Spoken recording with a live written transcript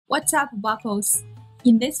What's up, buckos?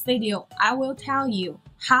 In this video, I will tell you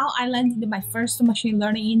how I landed my first machine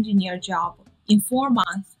learning engineer job in 4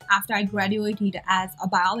 months after I graduated as a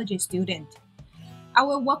biology student. I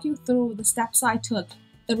will walk you through the steps I took,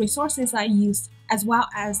 the resources I used, as well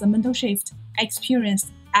as the mental shift I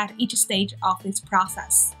experienced at each stage of this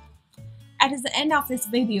process. At the end of this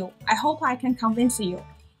video, I hope I can convince you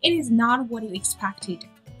it is not what you expected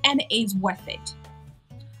and it is worth it.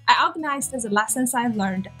 I organized the lessons I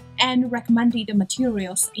learned and recommended the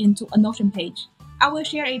materials into a Notion page. I will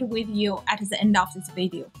share it with you at the end of this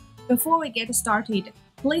video. Before we get started,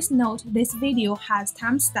 please note this video has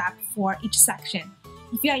timestamp for each section.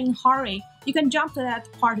 If you are in a hurry, you can jump to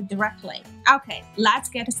that part directly. Okay, let's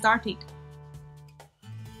get started.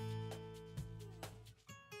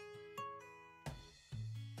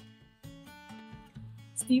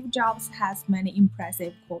 Steve Jobs has many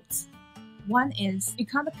impressive quotes. One is, you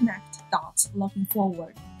can't connect dots looking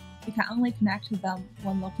forward. You can only connect them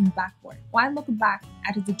when looking backward. When I look back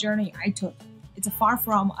at the journey I took, it's far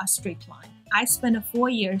from a straight line. I spent 4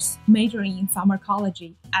 years majoring in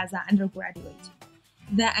pharmacology as an undergraduate,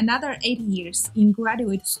 then another 8 years in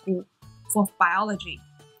graduate school for biology.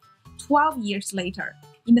 12 years later,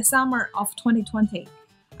 in the summer of 2020,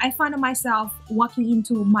 I found myself walking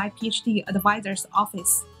into my PhD advisor's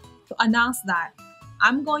office to announce that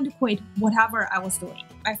I'm going to quit whatever I was doing.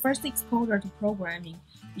 My first exposure to programming,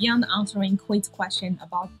 beyond answering quiz questions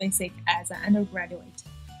about BASIC as an undergraduate,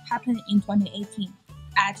 happened in 2018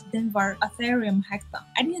 at Denver Ethereum Hackathon.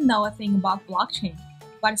 I didn't know a thing about blockchain,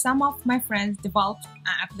 but some of my friends developed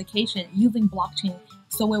an application using blockchain,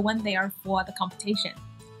 so we went there for the competition.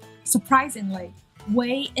 Surprisingly,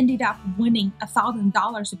 we ended up winning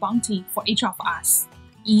 $1,000 bounty for each of us,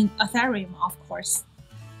 in Ethereum, of course.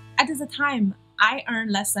 At the time, I earned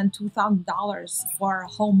less than $2,000 for a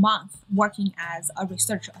whole month working as a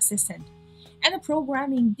research assistant, and the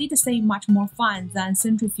programming did seem much more fun than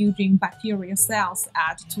centrifuging bacterial cells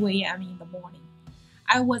at 2 a.m. in the morning.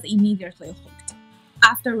 I was immediately hooked.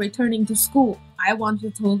 After returning to school, I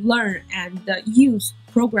wanted to learn and use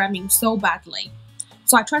programming so badly.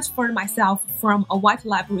 So I transferred myself from a white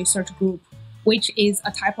lab research group, which is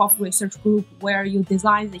a type of research group where you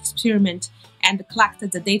design the experiment and collect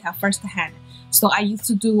the data firsthand. So I used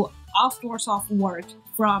to do all sorts of work,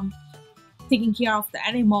 from taking care of the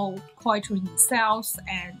animal, culturing the cells,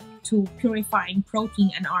 and to purifying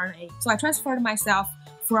protein and RNA. So I transferred myself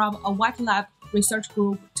from a white lab research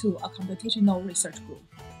group to a computational research group.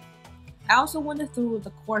 I also went through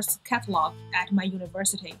the course catalog at my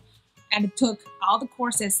university and took all the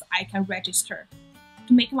courses I can register.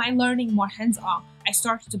 To make my learning more hands-on, I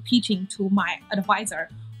started pitching to my advisor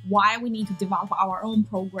why we need to develop our own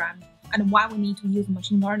program and why we need to use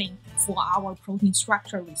machine learning for our protein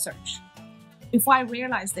structure research. Before I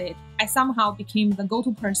realized it, I somehow became the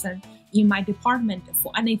go-to person in my department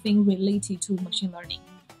for anything related to machine learning.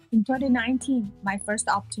 In 2019, my first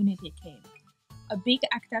opportunity came. A big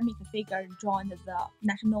academic figure joined the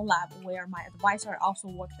national lab where my advisor also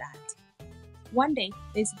worked at. One day,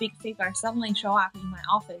 this big figure suddenly showed up in my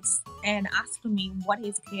office and asked me what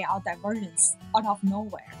is KL divergence out of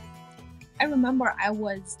nowhere. I remember I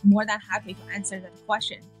was more than happy to answer that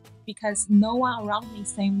question because no one around me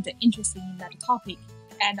seemed interested in that topic,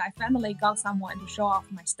 and I finally got someone to show off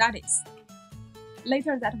my studies.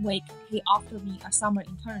 Later that week, he offered me a summer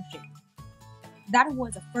internship. That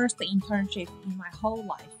was the first internship in my whole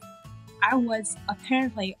life. I was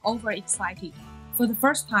apparently overexcited. For the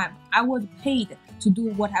first time, I was paid to do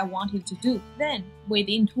what I wanted to do. Then,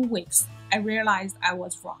 within 2 weeks, I realized I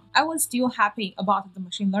was wrong. I was still happy about the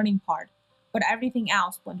machine learning part, but everything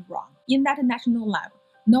else went wrong. In that national lab,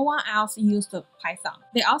 no one else used Python.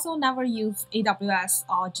 They also never used AWS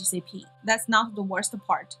or GCP. That's not the worst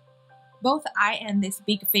part. Both I and this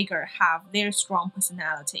big figure have very strong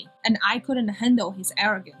personality, and I couldn't handle his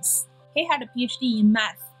arrogance. He had a PhD in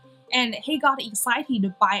math, and he got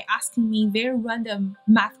excited by asking me very random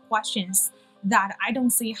math questions that I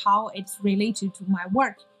don't see how it's related to my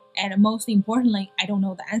work, and most importantly, I don't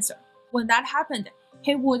know the answer. When that happened,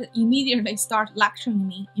 he would immediately start lecturing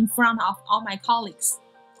me in front of all my colleagues.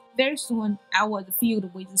 Very soon, I was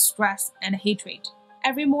filled with stress and hatred.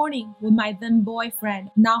 Every morning, when my then boyfriend,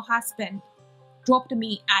 now husband, dropped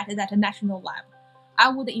me at that national lab, I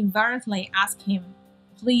would invariably ask him,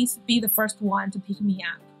 please be the first one to pick me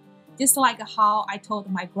up. Just like how I told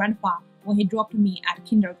my grandpa when he dropped me at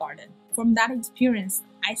kindergarten. From that experience,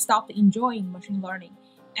 I stopped enjoying machine learning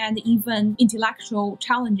and even intellectual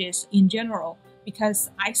challenges in general because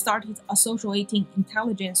I started associating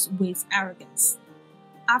intelligence with arrogance.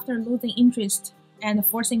 After losing interest and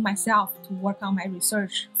forcing myself to work on my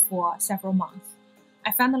research for several months.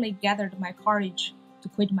 I finally gathered my courage to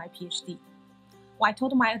quit my PhD. When I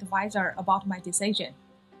told my advisor about my decision,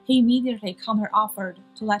 he immediately counter-offered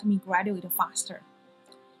to let me graduate faster.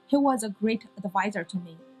 He was a great advisor to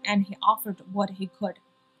me, and he offered what he could.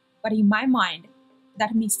 But in my mind,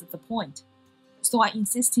 that missed the point. So I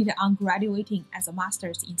insisted on graduating as a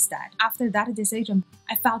master's instead. After that decision,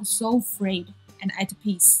 I felt so freed and at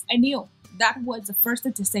peace. I knew that was the first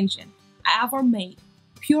decision I ever made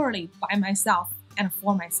purely by myself and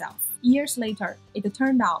for myself. Years later, it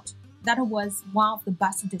turned out that was one of the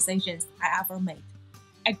best decisions I ever made.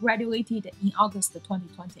 I graduated in August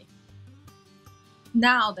 2020.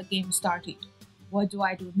 Now the game started. What do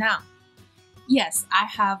I do now? Yes, I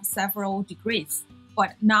have several degrees,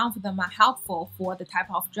 but none of them are helpful for the type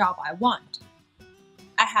of job I want.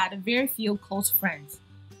 I had very few close friends,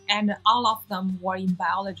 and all of them were in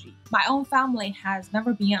biology. My own family has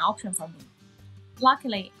never been an option for me.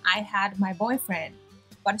 Luckily, I had my boyfriend,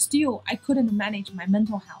 but still I couldn't manage my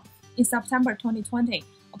mental health. In September 2020,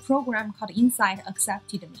 a program called Insight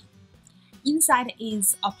accepted me. Insight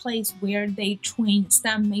is a place where they train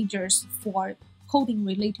STEM majors for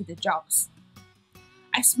coding-related jobs.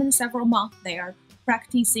 I spent several months there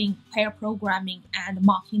practicing pair programming and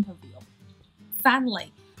mock interview.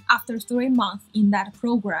 Finally, after 3 months in that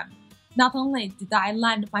program, not only did I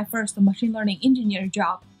land my first machine learning engineer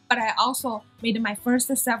job, but I also made my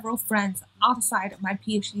first several friends outside my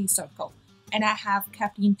PhD circle, and I have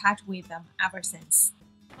kept in touch with them ever since.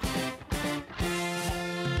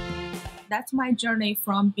 That's my journey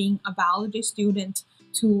from being a biology student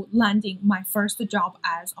to landing my first job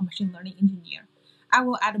as a machine learning engineer. I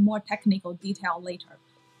will add more technical detail later,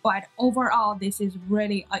 but overall, this is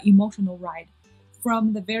really an emotional ride.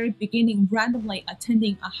 From the very beginning, randomly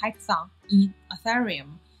attending a hackathon in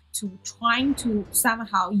Ethereum to trying to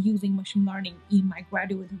somehow using machine learning in my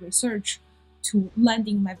graduate research to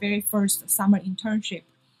landing my very first summer internship.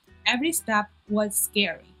 Every step was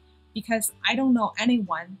scary because I don't know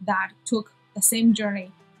anyone that took the same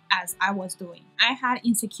journey as I was doing. I had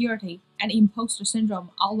insecurity and imposter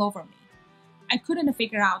syndrome all over me. I couldn't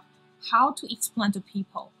figure out how to explain to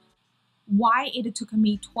people why it took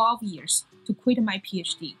me 12 years to quit my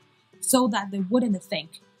PhD so that they wouldn't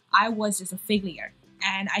think I was just a failure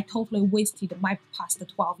and I totally wasted my past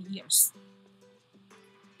 12 years.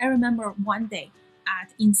 I remember one day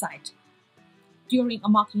at Insight, during a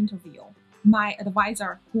mock interview, my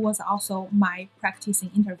advisor, who was also my practicing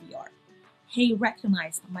interviewer, he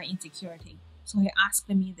recognized my insecurity, so he asked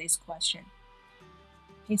me this question.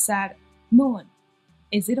 He said, "Moon,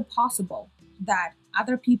 is it possible that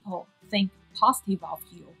other people think positive of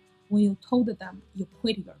you when you told them you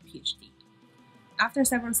quit your PhD?" After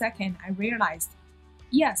several seconds, I realized,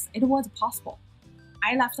 yes, it was possible.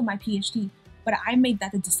 I left my PhD, but I made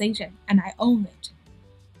that decision and I own it.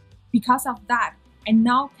 Because of that, I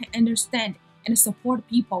now can understand and support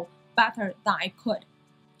people better than I could.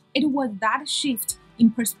 It was that shift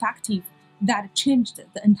in perspective that changed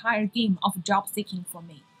the entire game of job seeking for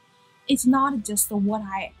me. It's not just what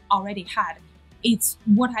I already had, it's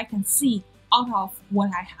what I can see out of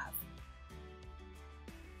what I have.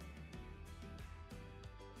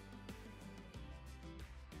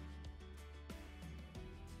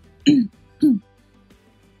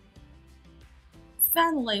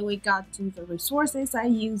 Finally, we got to the resources I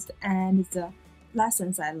used and the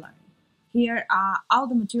lessons I learned. Here are all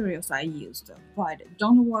the materials I used, but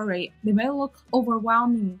don't worry, they may look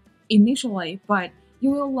overwhelming initially, but you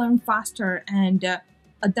will learn faster and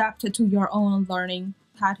adapt to your own learning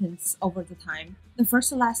patterns over the time. The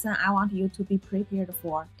first lesson I want you to be prepared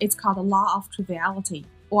for is called the law of triviality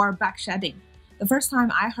or backshedding. The first time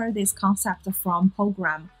I heard this concept from Paul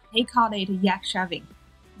Graham, he called it yak shaving.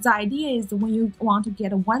 The idea is when you want to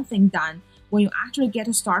get one thing done, when you actually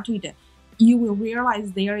get started, you will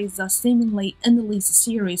realize there is a seemingly endless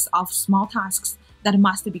series of small tasks that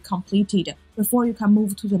must be completed before you can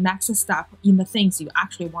move to the next step in the things you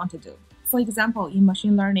actually want to do. For example, in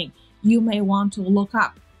machine learning, you may want to look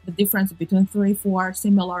up the difference between 3-4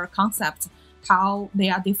 similar concepts, how they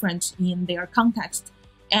are different in their context.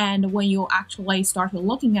 And when you actually start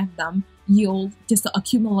looking at them, you'll just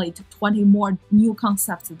accumulate 20 more new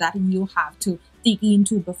concepts that you have to dig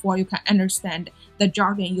into before you can understand the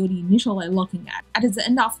jargon you're initially looking at. At the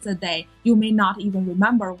end of the day, you may not even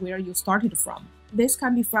remember where you started from. This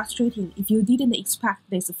can be frustrating if you didn't expect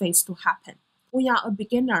this phase to happen. When you're a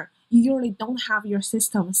beginner, you usually don't have your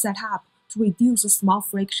system set up to reduce small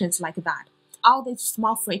frictions like that. All these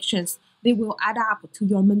small frictions, they will add up to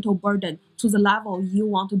your mental burden to the level you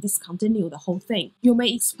want to discontinue the whole thing. You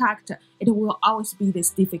may expect it will always be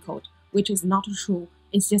this difficult, which is not true.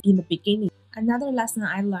 It's just in the beginning. Another lesson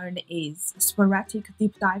I learned is sporadic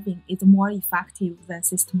deep diving is more effective than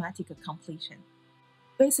systematic completion.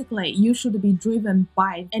 Basically, you should be driven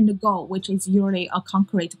by the end goal, which is usually a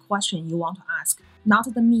concrete question you want to ask,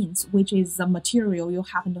 not the means, which is the material you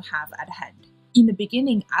happen to have at hand. In the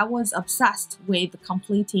beginning, I was obsessed with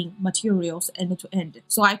completing materials end to end,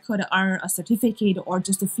 so I could earn a certificate or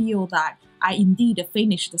just feel that I indeed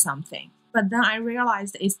finished something. But then I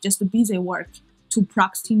realized it's just busy work to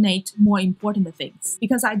procrastinate more important things,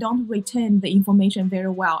 because I don't retain the information very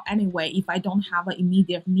well anyway if I don't have an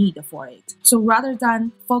immediate need for it. So rather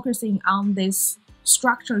than focusing on this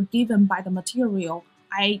structure given by the material,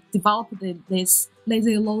 I developed this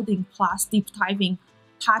lazy loading plus deep diving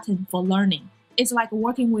pattern for learning. It's like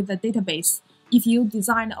working with a database. If you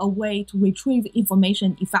design a way to retrieve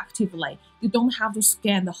information effectively, you don't have to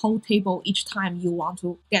scan the whole table each time you want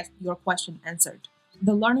to get your question answered.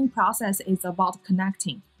 The learning process is about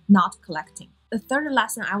connecting, not collecting. The third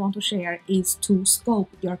lesson I want to share is to scope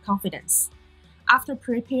your confidence. After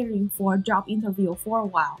preparing for a job interview for a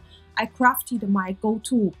while, I crafted my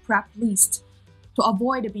go-to prep list to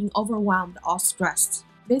avoid being overwhelmed or stressed.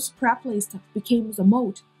 This prep list became the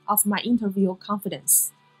mode of my interview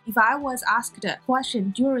confidence. If I was asked a question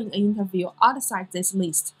during an interview outside this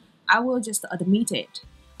list, I will just admit it.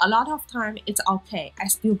 A lot of time it's okay, I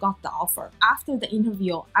still got the offer. After the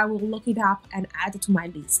interview, I will look it up and add to my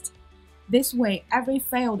list. This way, every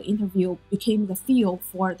failed interview became the fuel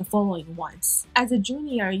for the following ones. As a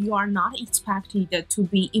junior, you are not expected to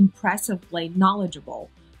be impressively knowledgeable,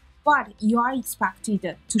 but you are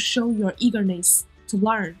expected to show your eagerness to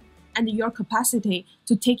learn and your capacity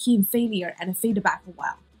to take in failure and feedback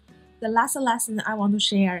well. The last lesson I want to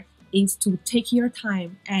share is to take your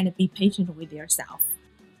time and be patient with yourself.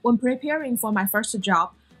 When preparing for my first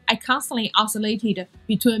job, I constantly oscillated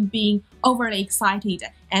between being overly excited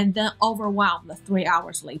and then overwhelmed 3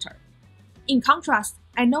 hours later. In contrast,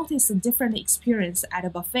 I noticed a different experience at a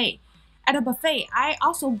buffet. At a buffet, I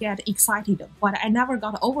also get excited, but I never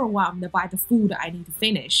got overwhelmed by the food I need to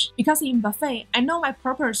finish. Because in buffet, I know my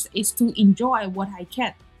purpose is to enjoy what I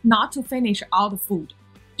can, not to finish all the food.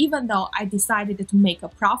 Even though I decided to make a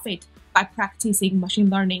profit by practicing machine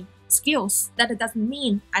learning skills, that doesn't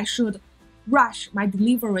mean I should rush my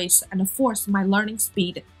deliveries and force my learning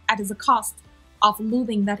speed at the cost of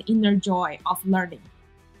losing that inner joy of learning.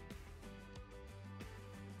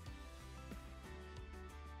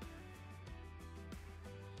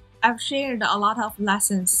 I've shared a lot of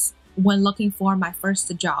lessons when looking for my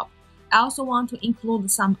first job. I also want to include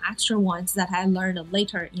some extra ones that I learned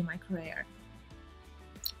later in my career.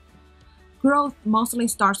 Growth mostly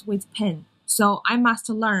starts with pain, so I must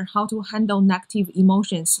learn how to handle negative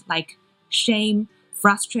emotions like shame,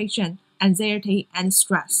 frustration, anxiety, and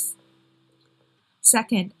stress.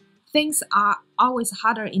 Second, things are always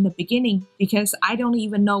harder in the beginning because I don't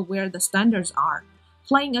even know where the standards are.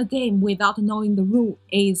 Playing a game without knowing the rule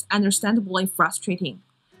is understandably frustrating.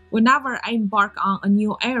 Whenever I embark on a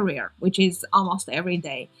new area, which is almost every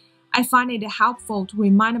day, I find it helpful to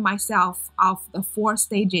remind myself of the 4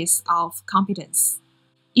 stages of competence.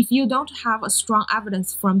 If you don't have a strong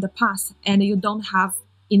evidence from the past and you don't have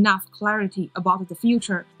enough clarity about the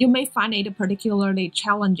future, you may find it particularly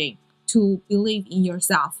challenging to believe in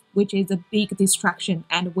yourself, which is a big distraction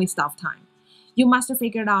and waste of time. You must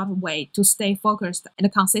figure out a way to stay focused and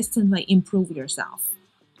consistently improve yourself.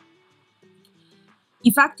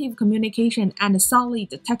 Effective communication and solid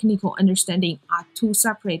technical understanding are 2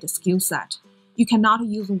 separate skill sets. You cannot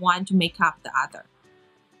use one to make up the other.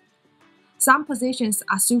 Some positions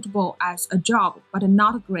are suitable as a job but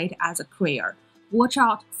not great as a career. Watch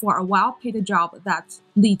out for a well-paid job that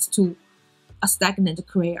leads to a stagnant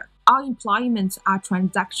career. All employments are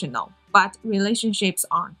transactional, but relationships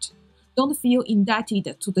aren't. Don't feel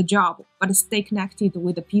indebted to the job, but stay connected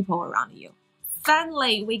with the people around you.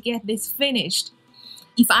 Finally, we get this finished.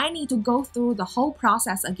 If I need to go through the whole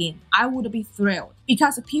process again, I would be thrilled,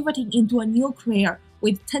 because pivoting into a new career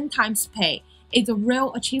with 10 times pay is a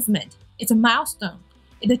real achievement. It's a milestone.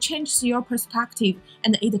 It changes your perspective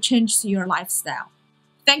and it changes your lifestyle.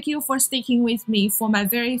 Thank you for sticking with me for my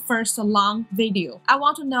very first long video. I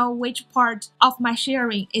want to know which part of my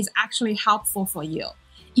sharing is actually helpful for you.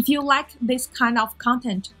 If you like this kind of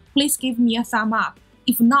content, please give me a thumb up.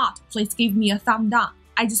 If not, please give me a thumb down.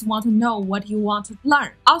 I just want to know what you want to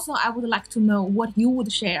learn. Also, I would like to know what you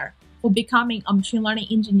would share for becoming a machine learning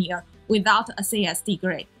engineer without a CS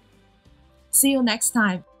degree. See you next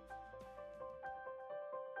time.